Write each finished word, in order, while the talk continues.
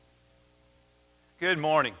Good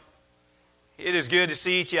morning. It is good to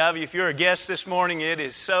see each of you. If you're a guest this morning, it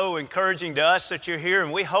is so encouraging to us that you're here,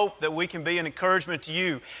 and we hope that we can be an encouragement to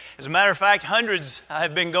you. As a matter of fact, hundreds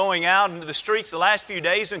have been going out into the streets the last few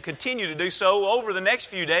days and continue to do so over the next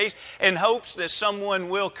few days in hopes that someone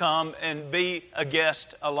will come and be a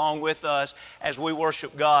guest along with us as we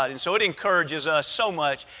worship God. And so it encourages us so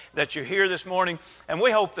much that you're here this morning, and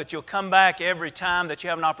we hope that you'll come back every time that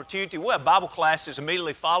you have an opportunity. We'll have Bible classes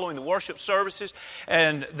immediately following the worship services,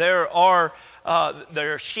 and there are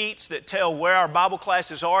sheets that tell where our Bible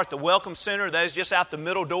classes are at the Welcome Center. That is just out the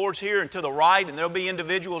middle doors here and to the right, and there'll be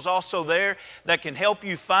individuals also there that can help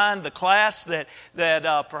you find the class that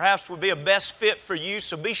perhaps would be a best fit for you.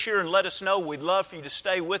 So be sure and let us know. We'd love for you to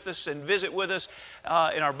stay with us and visit with us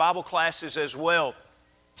in our Bible classes as well.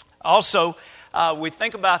 Also, we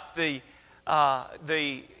think about the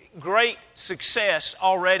great success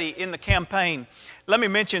already in the campaign. Let me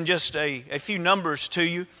mention just a few numbers to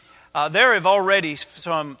you. There have already,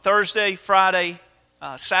 from Thursday, Friday,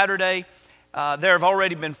 Saturday, there have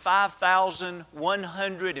already been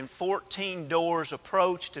 5,114 doors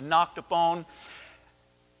approached and knocked upon.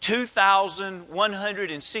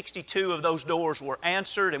 2,162 of those doors were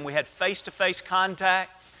answered, and we had face-to-face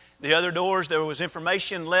contact. The other doors, there was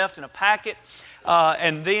information left in a packet.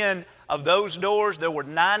 And then of those doors, there were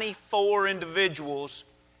 94 individuals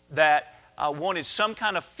that wanted some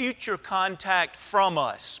kind of future contact from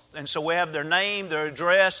us. And so we have their name, their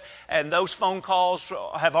address, and those phone calls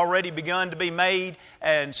have already begun to be made,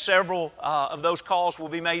 and several of those calls will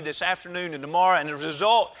be made this afternoon and tomorrow. And as a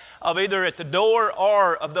result of either at the door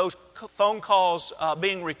or of those phone calls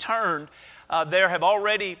being returned, there have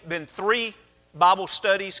already been 3 Bible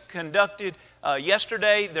studies conducted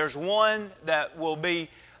yesterday. There's one that will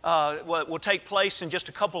take place in just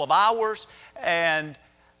a couple of hours, and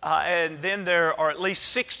then there are at least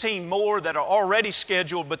 16 more that are already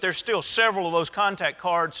scheduled, but there's still several of those contact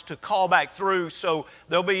cards to call back through, so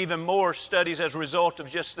there'll be even more studies as a result of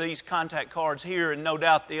just these contact cards here, and no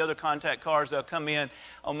doubt the other contact cards that'll come in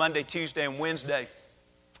on Monday, Tuesday, and Wednesday.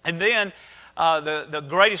 And then the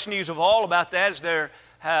greatest news of all about that is there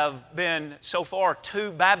have been so far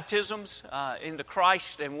 2 baptisms into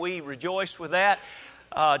Christ, and we rejoice with that.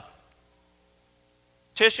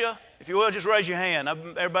 Tisha, if you will, just raise your hand.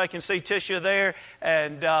 Everybody can see Tisha there,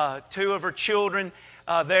 and 2 of her children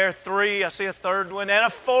there, 3. I see a third one, and a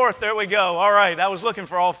 4th. There we go. All right, I was looking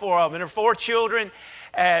for all 4 of them. And her 4 children,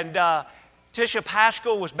 and Tisha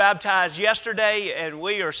Pascal was baptized yesterday, and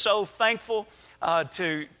we are so thankful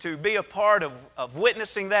to be a part of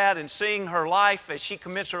witnessing that and seeing her life as she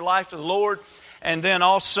commits her life to the Lord. And then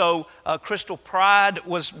also Crystal Pride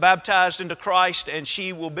was baptized into Christ, and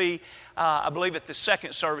she will be I believe at the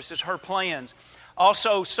second service is her plans.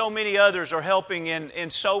 Also, so many others are helping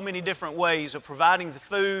in so many different ways of providing the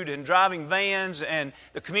food and driving vans and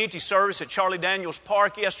the community service at Charlie Daniels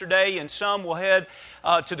Park yesterday. And some will head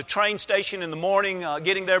to the train station in the morning,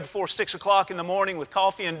 getting there before 6 o'clock in the morning with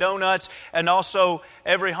coffee and donuts. And also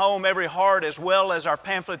Every Home, Every Heart, as well as our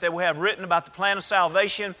pamphlet that we have written about the plan of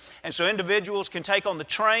salvation. And so individuals can take on the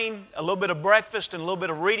train a little bit of breakfast and a little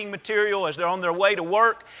bit of reading material as they're on their way to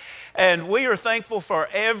work. And we are thankful for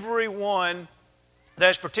everyone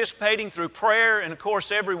that's participating through prayer. And of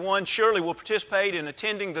course, everyone surely will participate in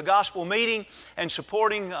attending the gospel meeting and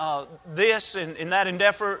supporting this in that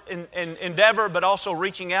endeavor, but also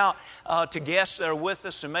reaching out to guests that are with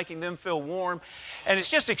us and making them feel warm. And it's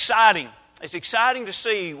just exciting. It's exciting to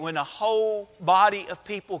see when a whole body of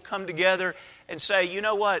people come together and say, you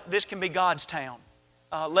know what, this can be God's town.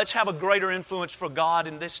 Let's have a greater influence for God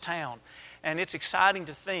in this town. And it's exciting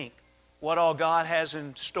to think what all God has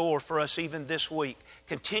in store for us even this week.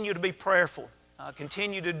 Continue to be prayerful.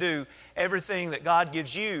 Continue to do everything that God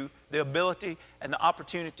gives you the ability and the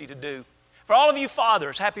opportunity to do. For all of you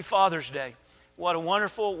fathers, happy Father's Day. What a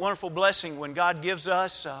wonderful, wonderful blessing when God gives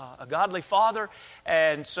us a godly father.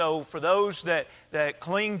 And so for those that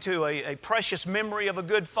cling to a precious memory of a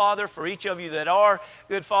good father, for each of you that are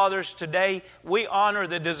good fathers today, we honor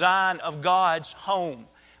the design of God's home,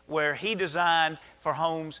 where He designed for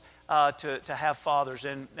homes to have fathers,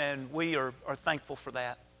 and we are thankful for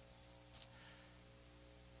that.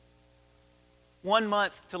 1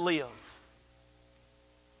 month to live.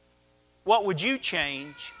 What would you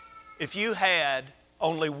change if you had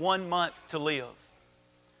only 1 month to live?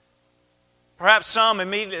 Perhaps some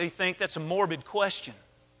immediately think that's a morbid question.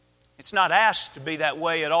 It's not asked to be that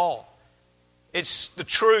way at all. It's the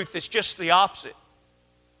truth. It's just the opposite.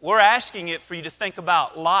 We're asking it for you to think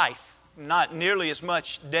about life, not nearly as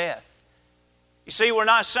much death. You see, we're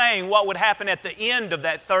not saying what would happen at the end of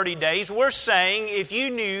that 30 days. We're saying if you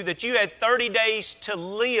knew that you had 30 days to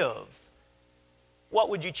live, what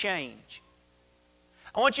would you change?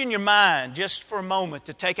 I want you in your mind, just for a moment,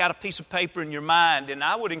 to take out a piece of paper in your mind, and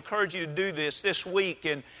I would encourage you to do this week,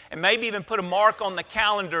 and maybe even put a mark on the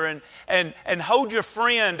calendar and hold your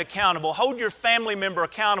friend accountable, hold your family member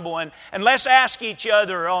accountable, and let's ask each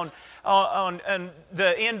other on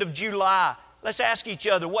the end of July, let's ask each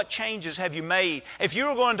other, what changes have you made? If you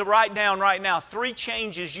were going to write down right now 3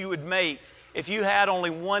 changes you would make if you had only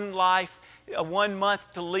one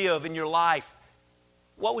month to live in your life,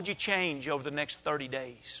 what would you change over the next 30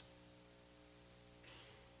 days?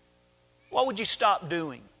 What would you stop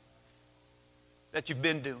doing that you've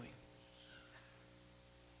been doing?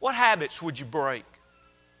 What habits would you break?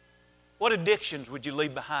 What addictions would you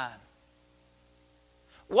leave behind?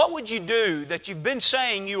 What would you do that you've been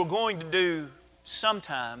saying you were going to do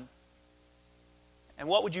sometime, and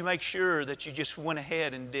what would you make sure that you just went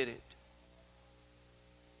ahead and did it?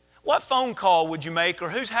 What phone call would you make,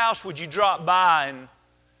 or whose house would you drop by and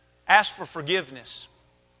ask for forgiveness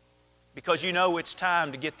because you know it's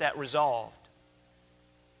time to get that resolved?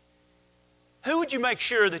 Who would you make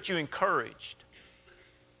sure that you encouraged?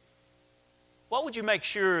 What would you make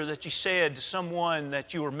sure that you said to someone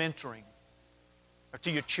that you were mentoring or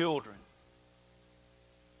to your children?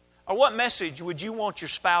 Or what message would you want your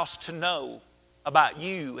spouse to know about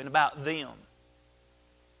you and about them?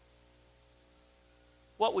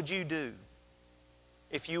 What would you do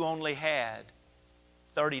if you only had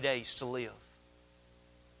 30 days to live?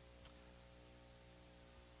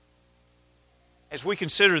 As we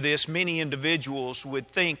consider this, many individuals would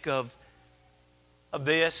think of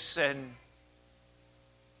this, and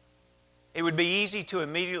it would be easy to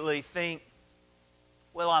immediately think,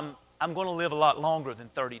 well, I'm going to live a lot longer than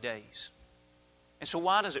 30 days. And so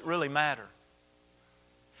why does it really matter?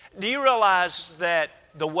 Do you realize that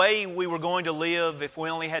the way we were going to live if we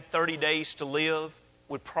only had 30 days to live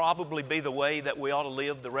would probably be the way that we ought to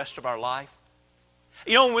live the rest of our life?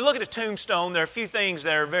 You know, when we look at a tombstone, there are a few things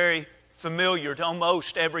that are very familiar to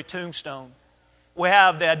almost every tombstone. We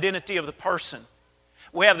have the identity of the person.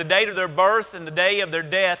 We have the date of their birth and the day of their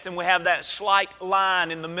death, and we have that slight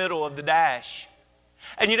line in the middle of the dash.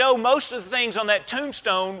 And you know, most of the things on that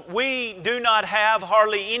tombstone we do not have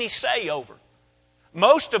hardly any say over.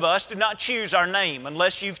 Most of us did not choose our name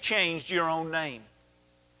unless you've changed your own name.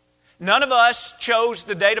 None of us chose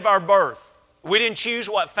the date of our birth. We didn't choose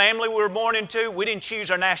what family we were born into. We didn't choose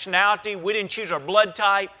our nationality. We didn't choose our blood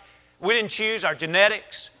type. We didn't choose our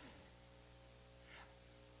genetics.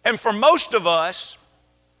 And for most of us,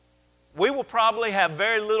 we will probably have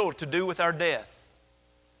very little to do with our death.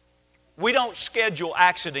 We don't schedule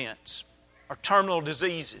accidents or terminal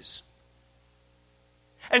diseases.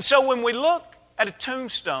 And so when we look at a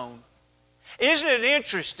tombstone, isn't it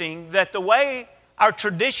interesting that the way our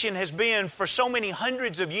tradition has been for so many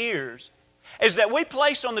hundreds of years is that we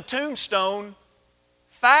place on the tombstone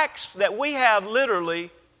facts that we have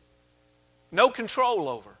literally no control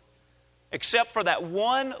over, except for that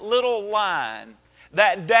one little line,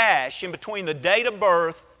 that dash in between the date of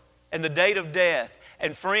birth and the date of death.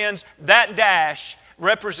 And friends, that dash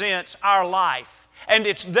represents our life. And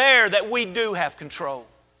it's there that we do have control.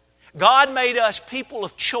 God made us people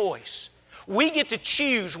of choice. We get to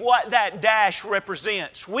choose what that dash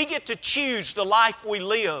represents. We get to choose the life we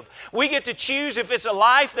live. We get to choose if it's a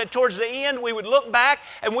life that towards the end we would look back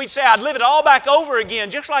and we'd say, I'd live it all back over again,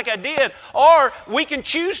 just like I did. Or we can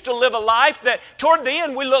choose to live a life that toward the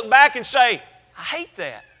end we look back and say, I hate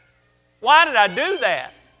that. Why did I do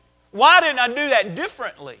that? Why didn't I do that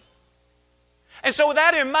differently? And so with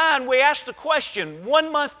that in mind, we ask the question,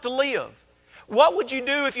 1 month to live. What would you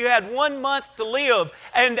do if you had 1 month to live?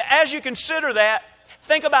 And as you consider that,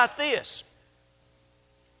 think about this.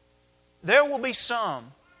 There will be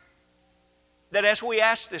some that as we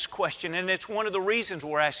ask this question, and it's one of the reasons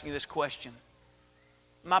we're asking this question,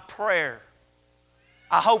 my prayer,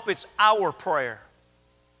 I hope it's our prayer,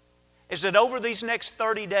 is that over these next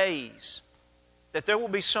 30 days, that there will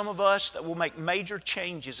be some of us that will make major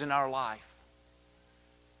changes in our life.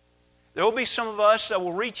 There will be some of us that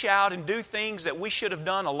will reach out and do things that we should have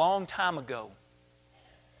done a long time ago.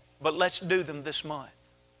 But let's do them this month.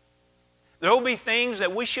 There will be things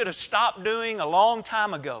that we should have stopped doing a long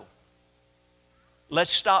time ago.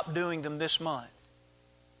 Let's stop doing them this month.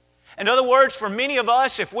 In other words, for many of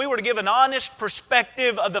us, if we were to give an honest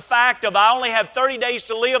perspective of the fact of I only have 30 days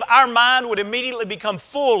to live, our mind would immediately become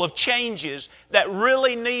full of changes that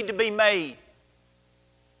really need to be made.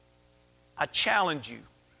 I challenge you.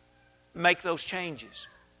 Make those changes.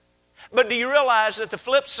 But do you realize that the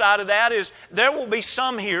flip side of that is there will be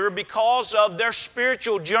some here because of their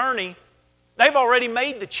spiritual journey, they've already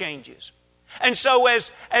made the changes. And so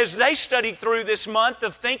as they study through this month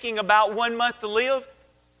of thinking about 1 month to live,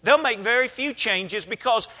 they'll make very few changes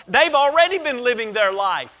because they've already been living their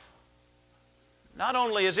life. Not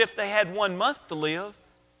only as if they had 1 month to live,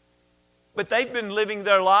 but they've been living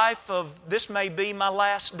their life of, this may be my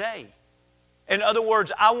last day. In other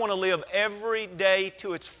words, I want to live every day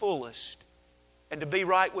to its fullest and to be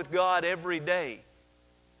right with God every day.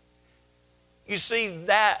 You see,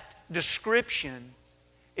 that description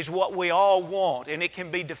is what we all want, and it can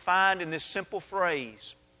be defined in this simple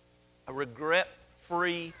phrase: a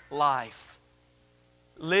regret-free life.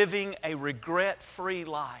 Living a regret-free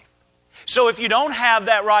life. So if you don't have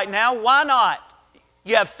that right now, why not?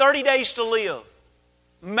 You have 30 days to live.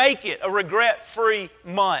 Make it a regret-free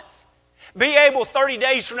month. Be able 30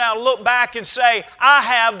 days from now to look back and say, I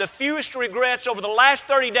have the fewest regrets over the last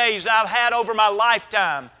 30 days I've had over my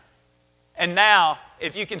lifetime. And now,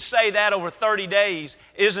 if you can say that over 30 days,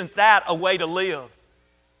 isn't that a way to live?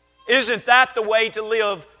 Isn't that the way to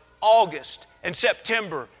live August and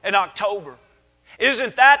September and October?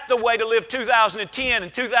 Isn't that the way to live 2010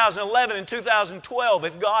 and 2011 and 2012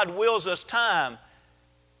 if God wills us time?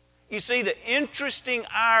 You see, the interesting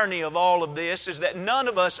irony of all of this is that none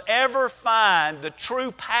of us ever find the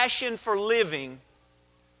true passion for living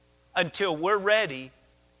until we're ready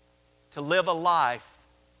to live a life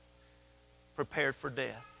prepared for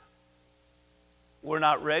death. We're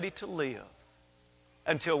not ready to live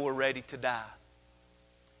until we're ready to die.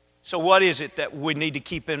 So what is it that we need to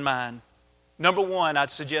keep in mind? Number one, I'd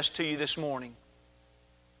suggest to you this morning,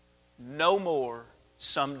 no more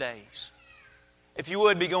some days. If you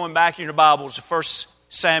would be going back in your Bibles to 1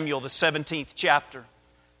 Samuel, the 17th chapter.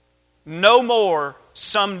 No more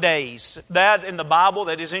some days. That in the Bible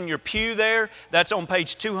that is in your pew there, that's on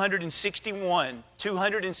page 261.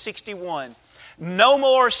 261. No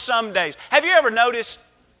more some days. Have you ever noticed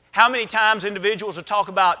how many times individuals will talk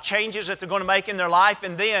about changes that they're going to make in their life,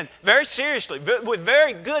 and then, very seriously, with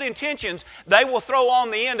very good intentions, they will throw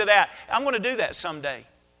on the end of that, I'm going to do that someday.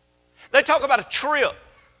 They talk about a trip,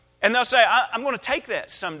 and they'll say, I'm going to take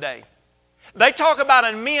that someday. They talk about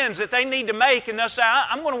an amends that they need to make, and they'll say,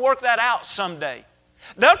 I'm going to work that out someday.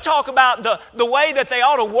 They'll talk about the way that they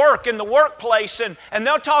ought to work in the workplace, and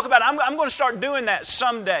they'll talk about, I'm going to start doing that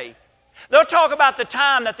someday. They'll talk about the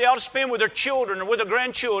time that they ought to spend with their children or with their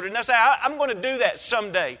grandchildren. They'll say, I'm going to do that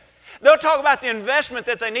someday. They'll talk about the investment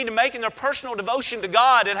that they need to make in their personal devotion to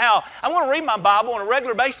God and how I'm going to read my Bible on a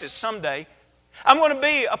regular basis someday. I'm going to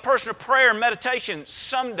be a person of prayer and meditation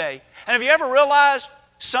someday. And have you ever realized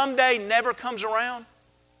someday never comes around?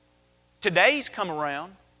 Today's come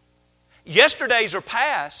around. Yesterdays are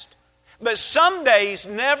past. But some days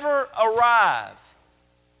never arrive.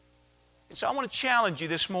 And so I want to challenge you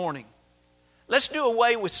this morning. Let's do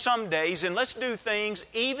away with some days and let's do things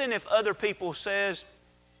even if other people says,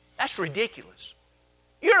 that's ridiculous.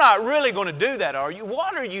 You're not really going to do that, are you?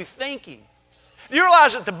 What are you thinking? Do you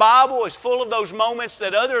realize that the Bible is full of those moments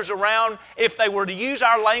that others around, if they were to use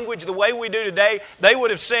our language the way we do today, they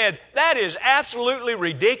would have said, that is absolutely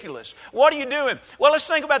ridiculous. What are you doing? Well, let's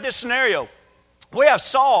think about this scenario. We have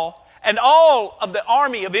Saul and all of the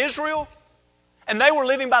army of Israel, and they were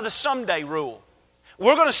living by the someday rule.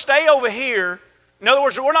 We're going to stay over here. In other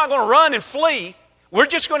words, we're not going to run and flee. We're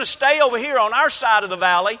just going to stay over here on our side of the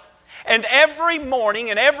valley. And every morning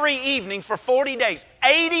and every evening for 40 days,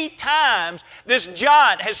 80 times, this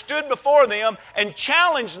giant has stood before them and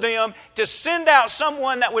challenged them to send out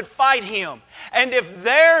someone that would fight him. And if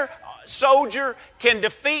their soldier can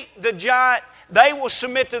defeat the giant, they will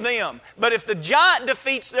submit to them. But if the giant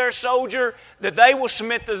defeats their soldier, that they will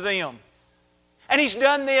submit to them. And he's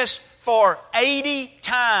done this for 80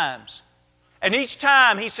 times. And each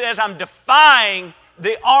time he says, I'm defying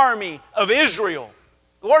the army of Israel.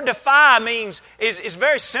 The word defy is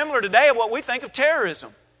very similar today of what we think of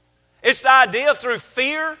terrorism. It's the idea of through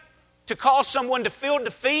fear to cause someone to feel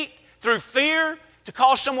defeat, through fear to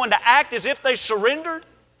cause someone to act as if they surrendered.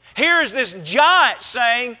 Here is this giant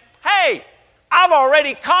saying, hey, I've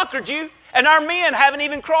already conquered you and our men haven't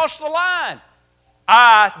even crossed the line.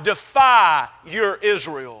 I defy your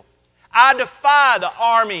Israel. I defy the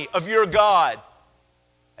army of your God.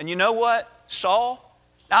 And you know what? Saul,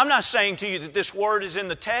 now, I'm not saying to you that this word is in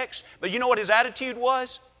the text, but you know what his attitude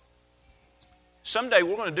was? Someday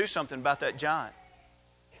we're going to do something about that giant.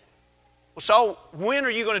 Well, so when are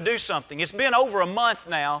you going to do something? It's been over a month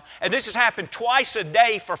now, and this has happened twice a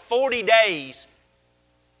day for 40 days.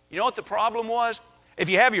 You know what the problem was? If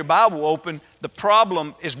you have your Bible open, the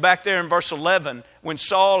problem is back there in verse 11 when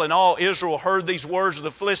Saul and all Israel heard these words of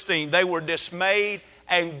the Philistine, they were dismayed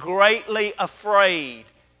and greatly afraid.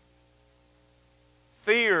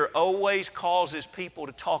 Fear always causes people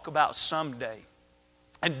to talk about someday.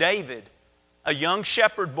 And David, a young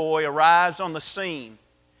shepherd boy, arrives on the scene.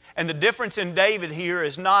 And the difference in David here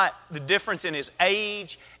is not the difference in his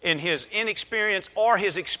age, in his inexperience, or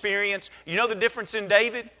his experience. You know the difference in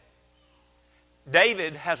David?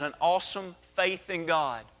 David has an awesome faith in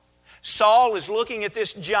God. Saul is looking at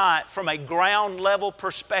this giant from a ground level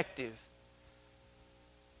perspective.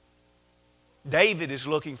 David is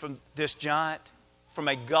looking from this giant from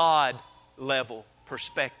a God level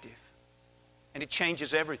perspective. And it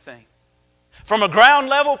changes everything. From a ground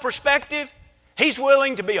level perspective, he's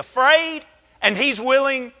willing to be afraid, and he's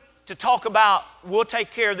willing to talk about, we'll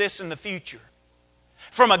take care of this in the future.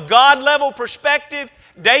 From a God level perspective,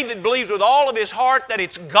 David believes with all of his heart that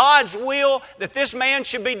it's God's will that this man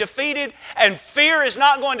should be defeated, and fear is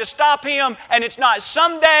not going to stop him, and it's not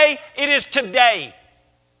someday, it is today.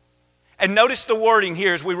 And notice the wording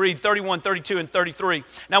here as we read 31, 32, and 33.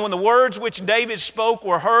 Now when the words which David spoke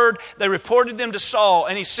were heard, they reported them to Saul,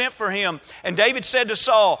 and he sent for him. And David said to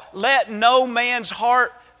Saul, "Let no man's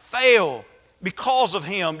heart fail. Because of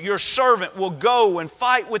him, your servant will go and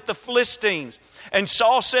fight with the Philistines." And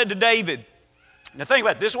Saul said to David, now think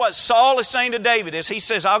about it. This is what Saul is saying to David as he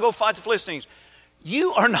says, "I'll go fight the Philistines."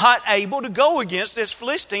 "You are not able to go against this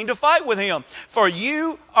Philistine to fight with him, for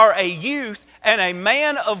you are a youth and a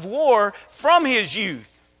man of war from his youth."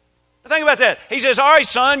 Now think about that. He says, "All right,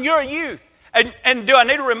 son, you're a youth." And do I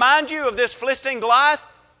need to remind you of this Philistine Goliath?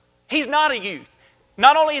 He's not a youth.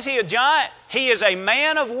 Not only is he a giant, he is a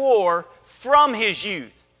man of war from his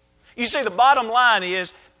youth. You see, the bottom line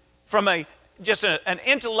is, from an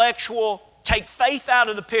intellectual, take faith out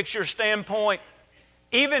of the picture standpoint,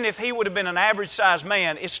 even if he would have been an average-sized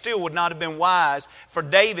man, it still would not have been wise for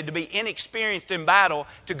David to be inexperienced in battle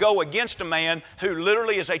to go against a man who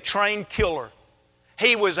literally is a trained killer.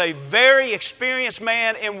 He was a very experienced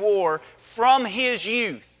man in war from his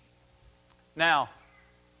youth. Now,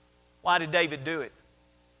 why did David do it?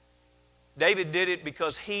 David did it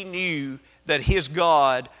because he knew that his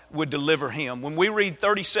God would deliver him. When we read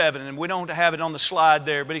 37, and we don't have it on the slide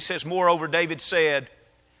there, but he says, "Moreover, David said,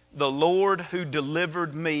 the Lord who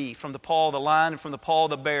delivered me from the paw of the lion and from the paw of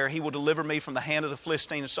the bear, he will deliver me from the hand of the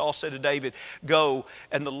Philistine." And Saul said to David, "Go,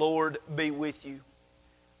 and the Lord be with you."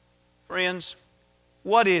 Friends,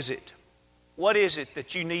 what is it? What is it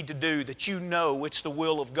that you need to do that you know it's the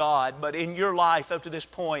will of God, but in your life up to this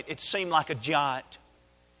point, it seemed like a giant?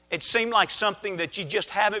 It seemed like something that you just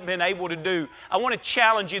haven't been able to do. I want to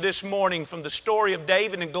challenge you this morning from the story of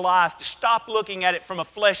David and Goliath to stop looking at it from a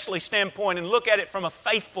fleshly standpoint and look at it from a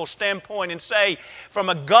faithful standpoint and say, from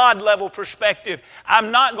a God-level perspective,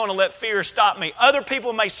 I'm not going to let fear stop me. Other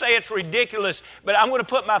people may say it's ridiculous, but I'm going to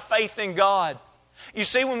put my faith in God. You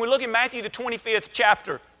see, when we look at Matthew the 25th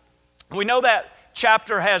chapter, we know that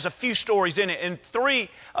chapter has a few stories in it, and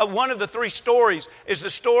one of the three stories is the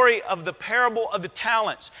story of the parable of the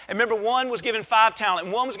talents. And remember, one was given 5 talent,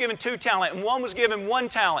 and one was given 2 talent, and one was given 1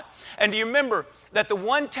 talent. And do you remember that the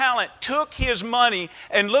 1 talent took his money,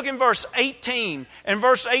 and look in verse 18. In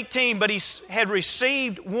verse 18, "But he had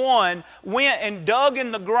received 1, went and dug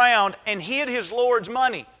in the ground and hid his Lord's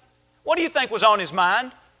money." What do you think was on his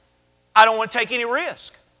mind? I don't want to take any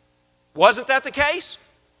risk. Wasn't that the case?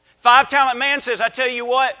 5-talent man says, I tell you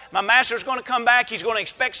what, my master's going to come back. He's going to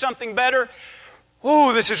expect something better.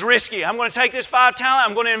 Ooh, this is risky. I'm going to take this 5 talent.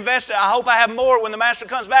 I'm going to invest it. I hope I have more when the master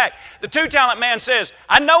comes back. The 2-talent man says,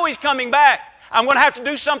 I know he's coming back. I'm going to have to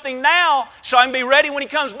do something now so I can be ready when he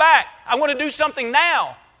comes back. I'm going to do something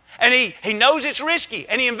now. And he knows it's risky,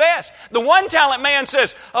 and he invests. The 1-talent man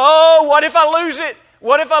says, oh, what if I lose it?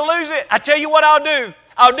 What if I lose it? I tell you what I'll do.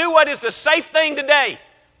 I'll do what is the safe thing today.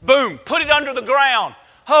 Boom, put it under the ground.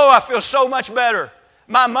 Oh, I feel so much better.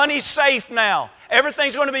 My money's safe now.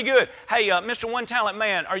 Everything's going to be good. Hey, Mr. 1-talent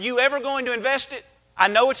man, are you ever going to invest it? I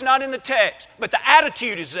know it's not in the text, but the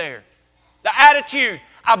attitude is there. The attitude.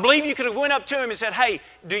 I believe you could have went up to him and said, hey,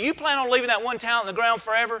 do you plan on leaving that 1 talent in the ground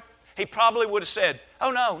forever? He probably would have said,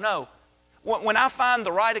 oh, no. When I find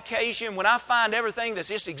the right occasion, when I find everything that's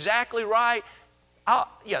just exactly right,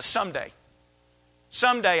 someday.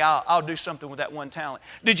 Someday I'll do something with that 1 talent.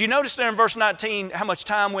 Did you notice there in verse 19 how much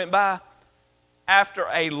time went by? After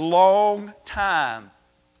a long time,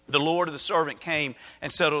 the Lord of the servant came and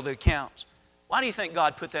settled the accounts. Why do you think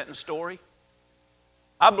God put that in the story?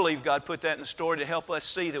 I believe God put that in the story to help us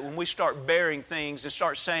see that when we start bearing things and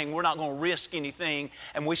start saying we're not going to risk anything,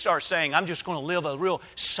 and we start saying I'm just going to live a real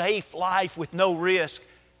safe life with no risk,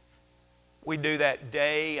 We do that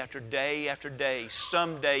day after day after day.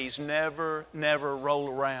 Some days never roll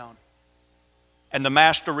around. And the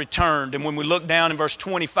master returned. And when we look down in verse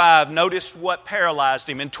 25, notice what paralyzed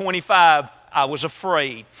him. In 25, I was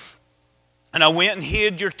afraid. And I went and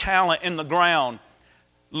hid your talent in the ground.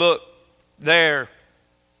 Look, there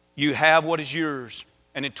you have what is yours.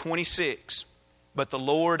 And in 26, but the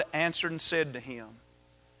Lord answered and said to him,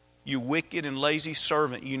 you wicked and lazy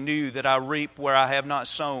servant, you knew that I reap where I have not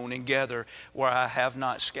sown and gather where I have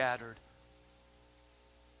not scattered.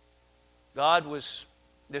 This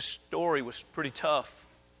story was pretty tough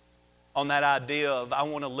on that idea of I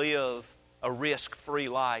want to live a risk-free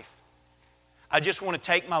life. I just want to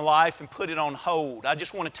take my life and put it on hold. I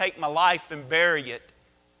just want to take my life and bury it.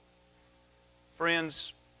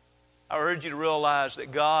 Friends, I urge you to realize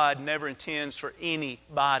that God never intends for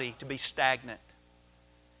anybody to be stagnant.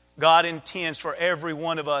 God intends for every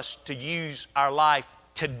one of us to use our life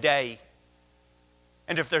today.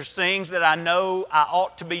 And if there's things that I know I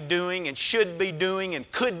ought to be doing and should be doing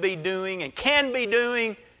and could be doing and can be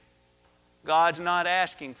doing, God's not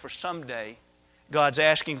asking for someday. God's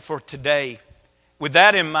asking for today. With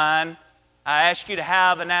that in mind, I ask you to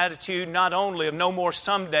have an attitude not only of no more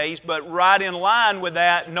some days, but right in line with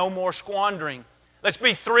that, no more squandering. Let's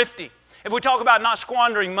be thrifty. If we talk about not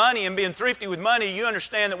squandering money and being thrifty with money, you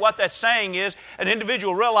understand that what that's saying is an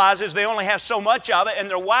individual realizes they only have so much of it and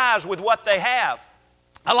they're wise with what they have.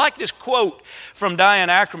 I like this quote from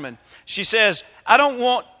Diane Ackerman. She says, I don't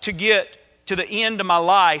want to get to the end of my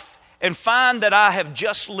life and find that I have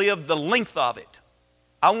just lived the length of it.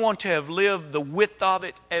 I want to have lived the width of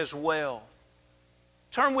it as well.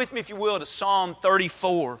 Turn with me, if you will, to Psalm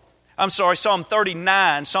 39. Psalm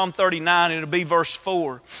 39, it'll be verse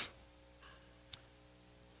 4.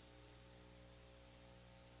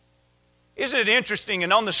 Isn't it interesting?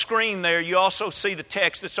 And on the screen there, you also see the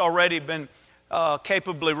text that's already been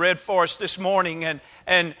capably read for us this morning.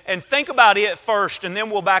 And think about it first, and then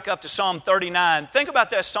we'll back up to Psalm 39. Think about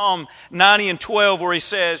that Psalm 90 and 12 where he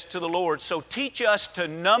says to the Lord, so teach us to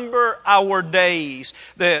number our days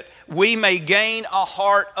that we may gain a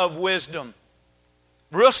heart of wisdom.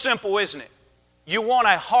 Real simple, isn't it? You want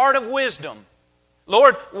a heart of wisdom.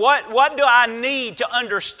 Lord, what do I need to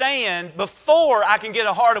understand before I can get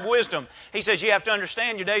a heart of wisdom? He says you have to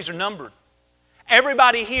understand your days are numbered.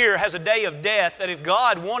 Everybody here has a day of death that if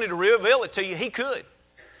God wanted to reveal it to you, He could.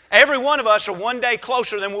 Every one of us are one day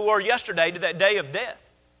closer than we were yesterday to that day of death.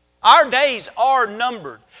 Our days are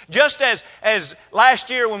numbered. Just as last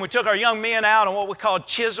year when we took our young men out on what we called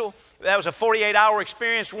Chisel, that was a 48-hour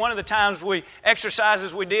experience. One of the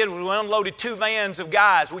exercises we did was we unloaded 2 vans of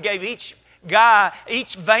guys. We gave each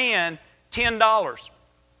van $10.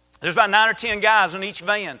 There's about 9 or 10 guys on each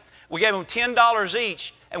van. We gave them $10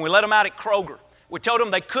 each and we let them out at Kroger. We told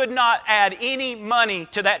them they could not add any money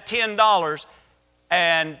to that $10,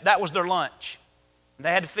 and that was their lunch.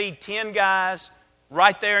 They had to feed 10 guys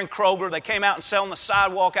right there in Kroger. They came out and sat on the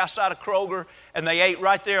sidewalk outside of Kroger, and they ate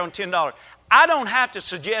right there on $10. I don't have to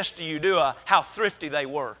suggest to you, how thrifty they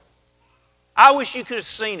were. I wish you could have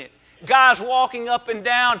seen it. Guys walking up and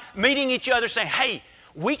down, meeting each other, saying, hey,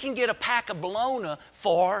 we can get a pack of bologna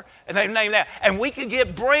for, and they name that, and we could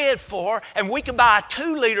get bread for, and we could buy a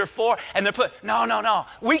 2-liter for, and they put, no,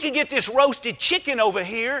 we could get this roasted chicken over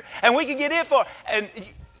here, and we could get it for, and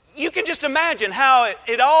you can just imagine how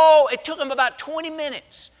it took them about 20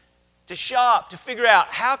 minutes to shop, to figure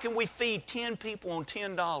out how can we feed 10 people on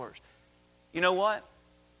 $10. You know what?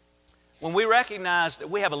 When we recognize that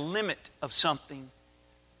we have a limit of something,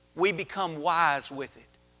 we become wise with it.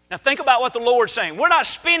 Now think about what the Lord's saying. We're not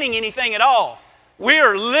spinning anything at all. We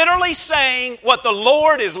are literally saying what the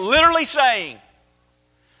Lord is literally saying.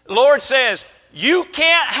 The Lord says, you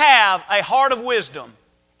can't have a heart of wisdom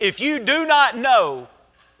if you do not know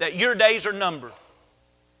that your days are numbered.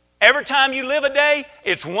 Every time you live a day,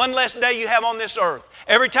 it's one less day you have on this earth.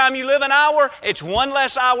 Every time you live an hour, it's one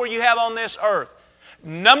less hour you have on this earth.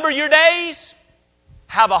 Number your days.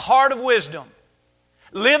 Have a heart of wisdom.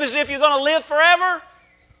 Live as if you're going to live forever.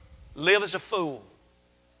 Live as a fool.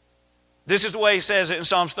 This is the way he says it in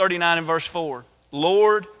Psalms 39 and verse 4.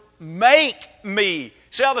 Lord, make me.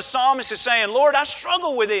 See how the psalmist is saying, Lord, I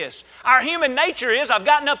struggle with this. Our human nature is, I've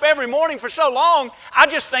gotten up every morning for so long, I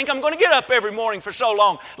just think I'm going to get up every morning for so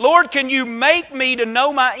long. Lord, can you make me to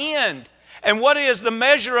know my end? And what is the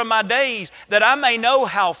measure of my days, that I may know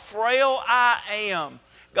how frail I am?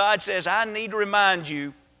 God says, I need to remind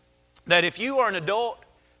you that if you are an adult,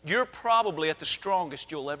 you're probably at the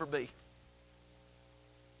strongest you'll ever be.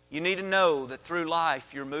 You need to know that through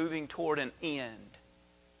life you're moving toward an end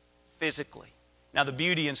physically. Now the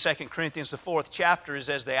beauty in 2 Corinthians, the 4th chapter, is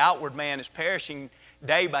as the outward man is perishing,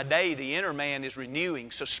 day by day the inner man is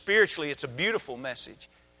renewing. So spiritually it's a beautiful message.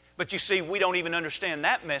 But you see, we don't even understand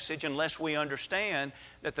that message unless we understand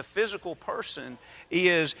that the physical person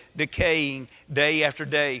is decaying day after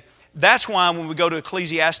day. That's why when we go to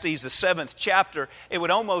Ecclesiastes, the 7th chapter, it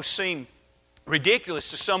would almost seem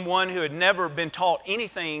ridiculous to someone who had never been taught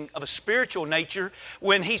anything of a spiritual nature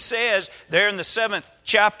when he says there in the 7th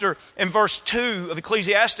chapter in verse 2 of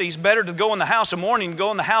Ecclesiastes, better to go in the house of mourning than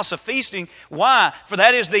go in the house of feasting. Why? For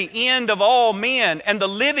that is the end of all men, and the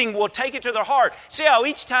living will take it to their heart. See how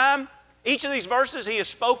each of these verses he has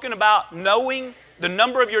spoken about knowing the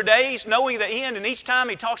number of your days, knowing the end, and each time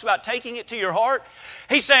he talks about taking it to your heart.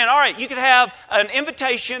 He's saying, all right, you could have an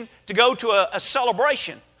invitation to go to a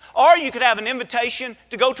celebration. Or you could have an invitation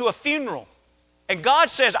to go to a funeral. And God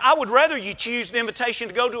says, I would rather you choose the invitation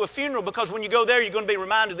to go to a funeral, because when you go there, you're going to be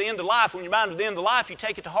reminded of the end of life. When you're reminded of the end of life, you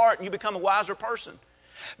take it to heart and you become a wiser person.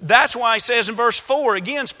 That's why he says in verse 4,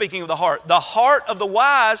 again speaking of the heart of the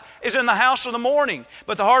wise is in the house of the mourning,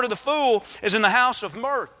 but the heart of the fool is in the house of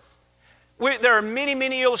mirth. There are many,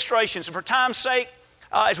 many illustrations. And for time's sake,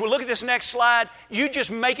 as we look at this next slide, you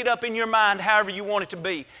just make it up in your mind however you want it to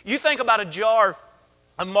be. You think about a jar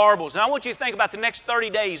of marbles. And I want you to think about the next 30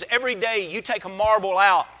 days. Every day you take a marble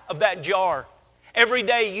out of that jar. Every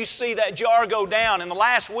day you see that jar go down. In the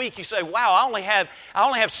last week you say, wow, I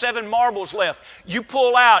only have 7 marbles left. You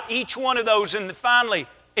pull out each one of those and finally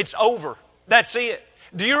it's over. That's it.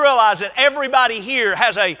 Do you realize that everybody here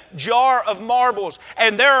has a jar of marbles,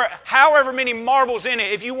 and there are however many marbles in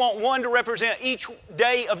it if you want one to represent each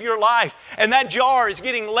day of your life. And that jar is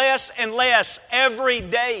getting less and less every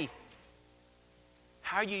day.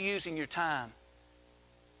 How are you using your time?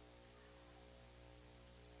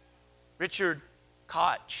 Richard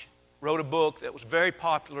Koch wrote a book that was very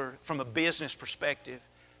popular from a business perspective,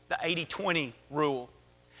 the 80-20 rule.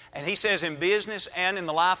 And he says in business and in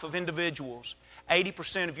the life of individuals,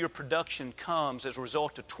 80% of your production comes as a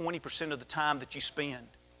result of 20% of the time that you spend.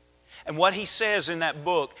 And what he says in that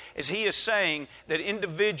book is he is saying that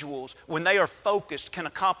individuals, when they are focused, can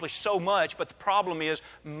accomplish so much, but the problem is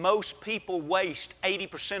most people waste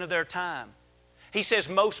 80% of their time. He says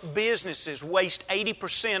most businesses waste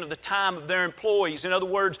 80% of the time of their employees. In other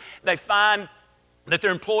words, they find that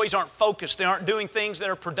their employees aren't focused, they aren't doing things that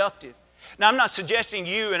are productive. Now, I'm not suggesting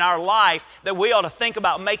you in our life that we ought to think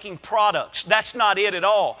about making products. That's not it at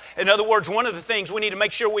all. In other words, one of the things we need to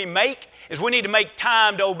make sure we make is we need to make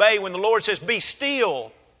time to obey when the Lord says, be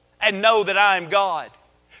still and know that I am God.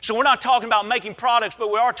 So we're not talking about making products,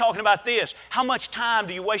 but we are talking about this. How much time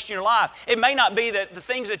do you waste in your life? It may not be that the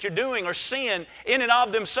things that you're doing are sin in and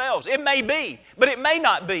of themselves. It may be, but it may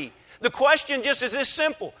not be. The question just is this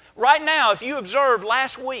simple. Right now, if you observed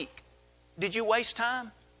last week, did you waste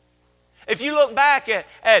time? If you look back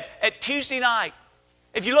at Tuesday night,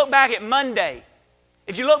 if you look back at Monday,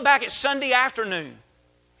 if you look back at Sunday afternoon,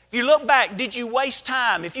 if you look back, did you waste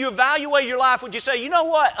time? If you evaluate your life, would you say, you know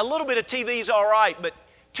what, a little bit of TV is all right, but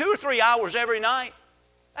 2 or 3 hours every night,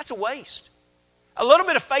 that's a waste. A little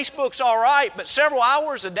bit of Facebook's all right, but several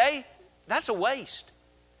hours a day, that's a waste.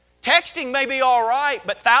 Texting may be all right,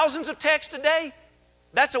 but thousands of texts a day,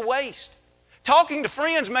 that's a waste. Talking to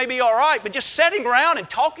friends may be all right, but just sitting around and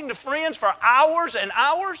talking to friends for hours and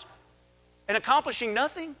hours and accomplishing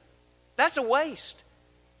nothing, that's a waste.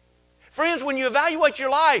 Friends, when you evaluate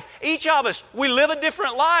your life, each of us, we live a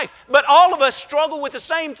different life, but all of us struggle with the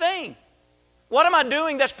same thing. What am I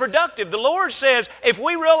doing that's productive? The Lord says if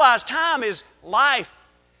we realize time is life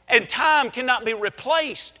and time cannot be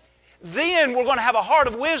replaced, then we're going to have a heart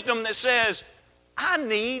of wisdom that says, I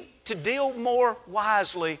need to deal more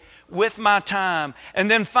wisely with my time.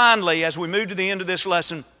 And then finally, as we move to the end of this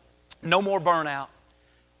lesson, no more burnout.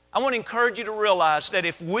 I want to encourage you to realize that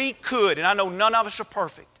if we could, and I know none of us are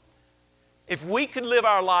perfect, if we could live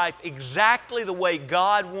our life exactly the way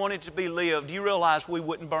God wanted to be lived, do you realize we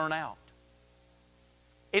wouldn't burn out?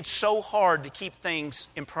 It's so hard to keep things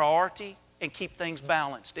in priority and keep things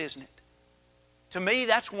balanced, isn't it? To me,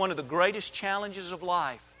 that's one of the greatest challenges of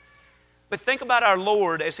life. But think about our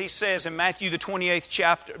Lord as He says in Matthew the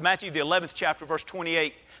 11th chapter, verse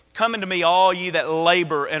 28, come unto me all ye that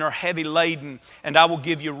labor and are heavy laden, and I will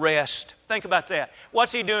give you rest. Think about that.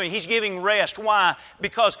 What's He doing? He's giving rest. Why?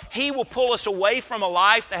 Because He will pull us away from a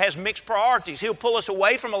life that has mixed priorities. He'll pull us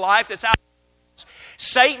away from a life that's out.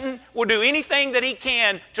 Satan will do anything that he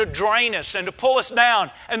can to drain us and to pull us down.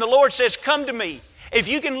 And the Lord says, come to me. If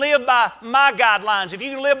you can live by my guidelines, if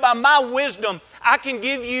you can live by my wisdom, I can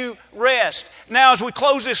give you rest. Now, as we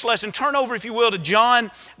close this lesson, turn over, if you will, to John,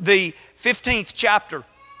 the 15th chapter.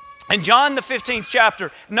 In John the 15th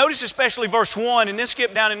chapter, notice especially verse 1, and then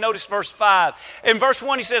skip down and notice verse 5. In verse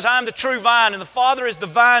 1 he says, I am the true vine, and the Father is the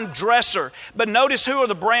vine dresser. But notice who are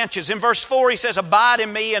the branches. In verse 4 he says, abide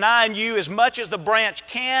in me and I in you, as much as the branch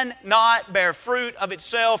cannot bear fruit of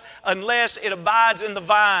itself unless it abides in the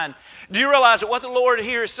vine. Do you realize that what the Lord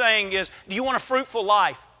here is saying is, do you want a fruitful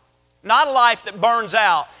life? Not a life that burns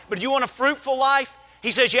out, but do you want a fruitful life?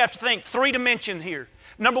 He says you have to think 3 dimensions here.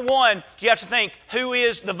 Number 1, you have to think, who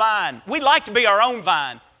is the vine? We like to be our own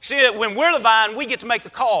vine. See, when we're the vine, we get to make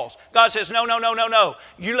the calls. God says, no.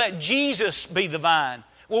 You let Jesus be the vine.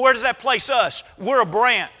 Well, where does that place us? We're a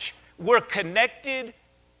branch. We're connected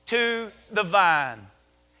to the vine.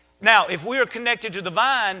 Now, if we are connected to the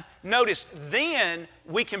vine, notice, then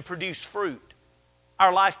we can produce fruit.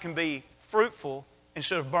 Our life can be fruitful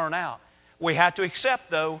instead of burn out. We have to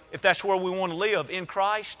accept, though, if that's where we want to live in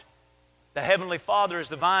Christ, the Heavenly Father is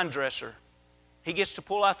the vine dresser. He gets to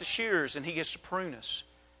pull out the shears and He gets to prune us.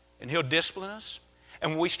 And He'll discipline us.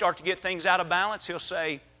 And when we start to get things out of balance, He'll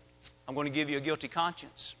say, I'm going to give you a guilty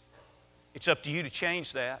conscience. It's up to you to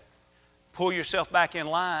change that. Pull yourself back in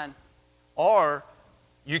line. Or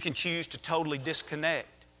you can choose to totally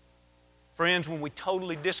disconnect. Friends, when we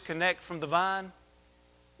totally disconnect from the vine,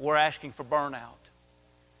 we're asking for burnout.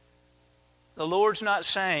 The Lord's not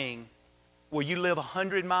saying, will you live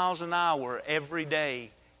 100 miles an hour every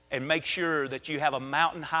day and make sure that you have a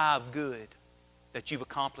mountain high of good that you've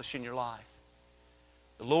accomplished in your life?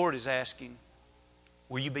 The Lord is asking,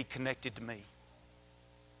 will you be connected to me?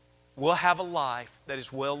 We'll have a life that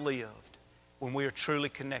is well lived when we are truly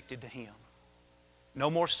connected to Him. No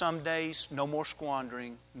more some days, no more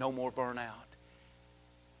squandering, no more burnout.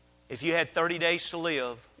 If you had 30 days to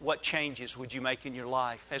live, what changes would you make in your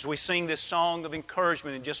life? As we sing this song of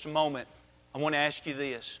encouragement in just a moment, I want to ask you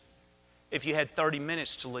this. If you had 30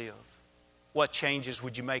 minutes to live, what changes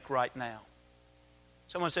would you make right now?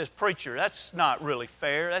 Someone says, preacher, that's not really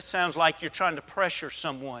fair. That sounds like you're trying to pressure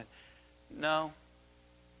someone. No.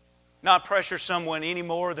 Not pressure someone any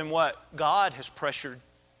more than what God has pressured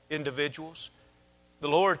individuals. The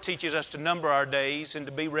Lord teaches us to number our days and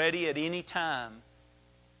to be ready at any time.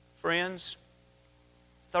 Friends,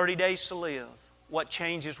 30 days to live, what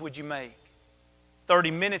changes would you make?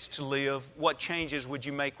 30 minutes to live, what changes would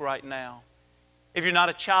you make right now? If you're not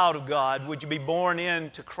a child of God, would you be born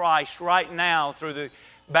into Christ right now through the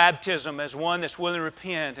baptism as one that's willing to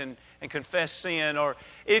repent and confess sin? Or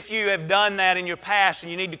if you have done that in your past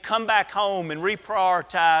and you need to come back home and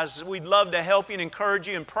reprioritize, we'd love to help you and encourage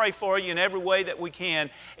you and pray for you in every way that we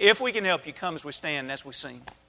can. If we can help you, come as we stand and as we sing.